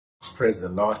Praise the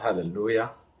Lord. Hallelujah.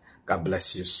 God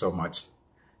bless you so much.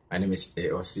 My name is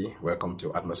AOC. Welcome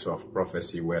to Atmosphere of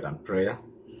Prophecy, Word and Prayer.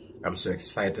 I'm so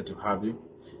excited to have you.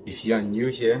 If you are new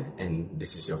here and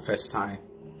this is your first time,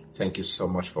 thank you so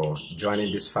much for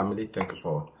joining this family. Thank you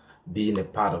for being a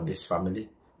part of this family.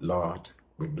 Lord,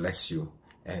 we bless you.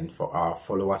 And for our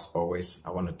followers always, I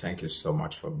want to thank you so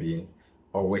much for being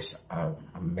always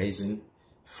amazing,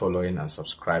 following and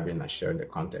subscribing and sharing the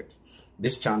content.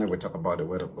 This channel, we talk about the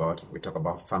Word of God. We talk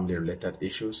about family-related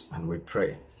issues and we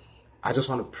pray. I just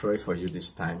want to pray for you this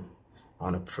time. I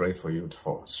want to pray for you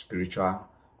for spiritual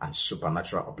and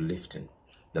supernatural uplifting.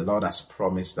 The Lord has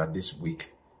promised that this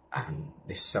week and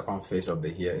the second phase of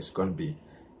the year is going to be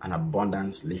an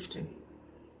abundance lifting.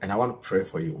 And I want to pray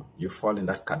for you. You fall in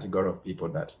that category of people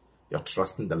that you're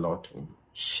trusting the Lord to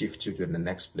shift you to the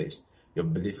next place. You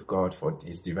believe God for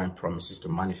His divine promises to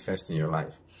manifest in your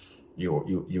life.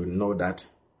 You know that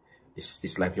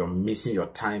it's like you're missing your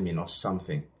timing or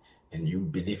something, and you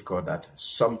believe God that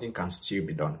something can still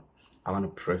be done. I want to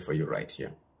pray for you right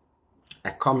here.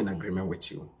 I come in agreement with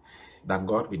you that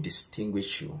God will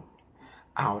distinguish you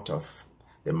out of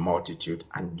the multitude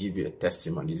and give you a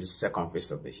testimony. This is the second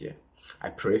phase of the year. I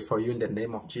pray for you in the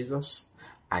name of Jesus.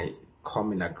 I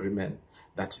come in agreement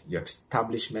that your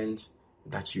establishment,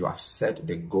 that you have set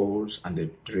the goals and the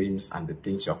dreams and the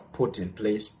things you have put in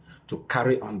place to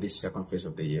carry on this second phase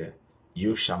of the year,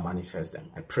 you shall manifest them.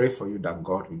 I pray for you that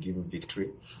God will give you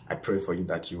victory. I pray for you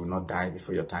that you will not die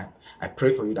before your time. I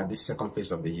pray for you that this second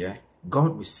phase of the year,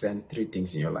 God will send three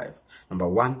things in your life. Number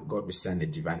one, God will send a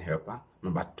divine helper.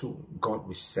 Number two, God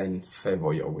will send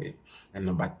favor your way. And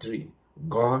number three,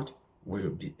 God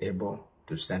will be able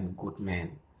to send good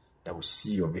men that will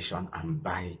see your vision and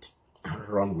buy it and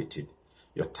run with it.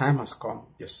 Your time has come.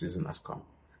 Your season has come.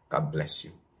 God bless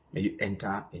you. May you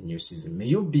enter a new season. May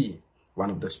you be one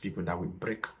of those people that will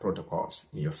break protocols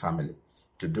in your family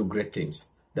to do great things.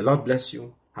 The Lord bless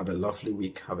you. Have a lovely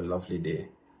week. Have a lovely day.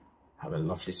 Have a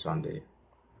lovely Sunday.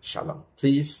 Shalom.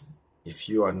 Please, if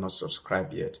you are not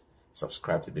subscribed yet,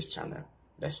 subscribe to this channel.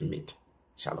 Let's meet.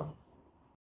 Shalom.